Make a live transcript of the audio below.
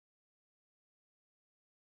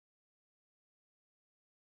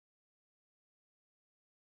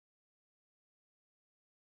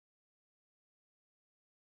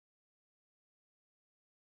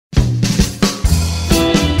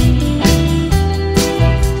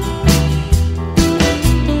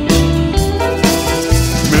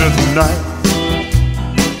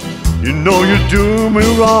know you do me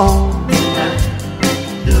wrong,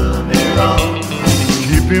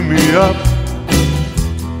 keeping me up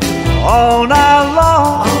all night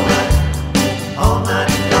long.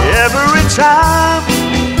 Every time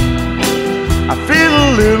I feel a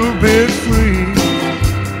little bit free,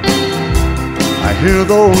 I hear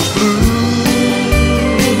those blues,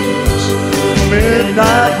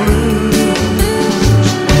 midnight blues,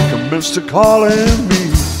 commence to calling me.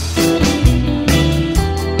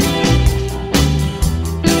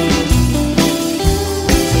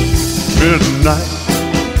 Midnight,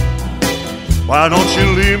 why don't you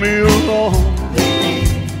leave me alone?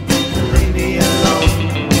 Leave me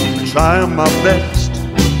alone. Trying my best to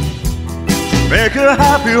make a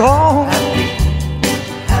happy home.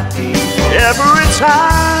 Happy. Every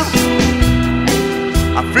time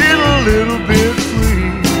I feel a little bit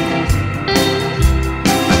free,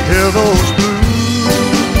 I hear those blues,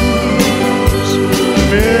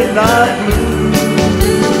 midnight blues,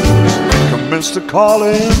 commence to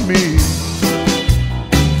calling me.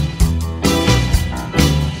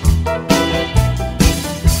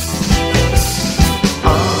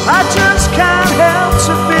 I just can't help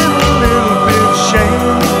to feel a little bit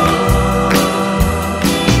ashamed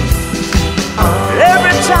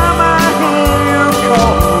every time I hear you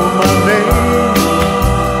call my name.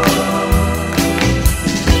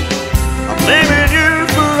 I'm blaming you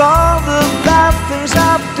for all the bad things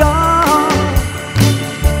I've done.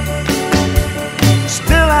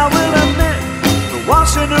 Still I will admit that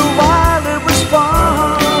once in a while it was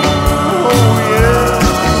fun. Oh yeah,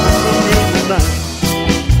 midnight.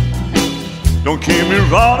 Don't keep me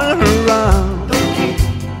running around.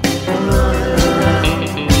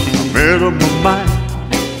 I made up my mind,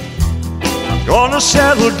 I'm gonna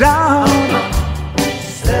settle down.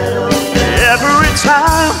 Every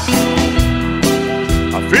time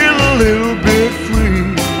I feel a little bit free,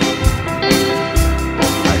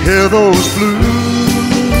 I hear those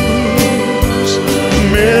blues,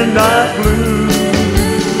 midnight blues,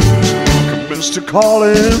 commence to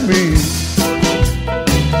calling me.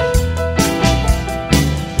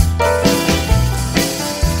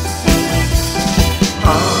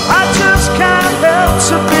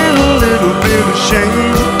 To feel a little bit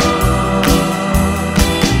ashamed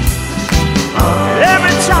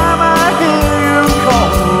every time I hear you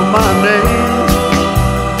call my name.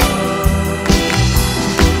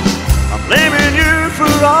 I'm blaming you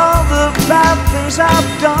for all the bad things I've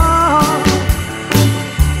done.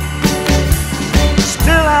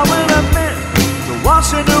 Still I will admit that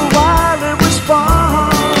once in a while it was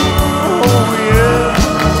fun. Oh yeah,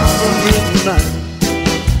 midnight.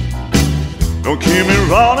 Don't keep me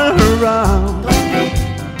running around.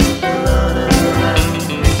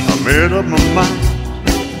 I made up my mind,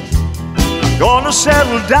 I'm gonna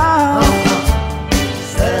settle down.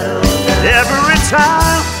 Every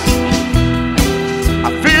time I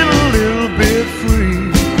feel a little bit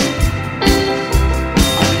free,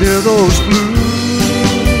 I hear those blues,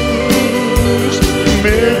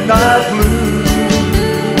 midnight blues,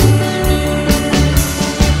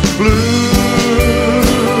 blues,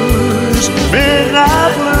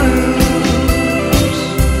 midnight blues,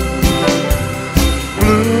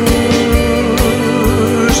 blues,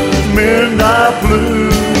 midnight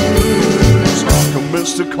blues,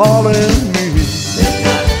 commence to calling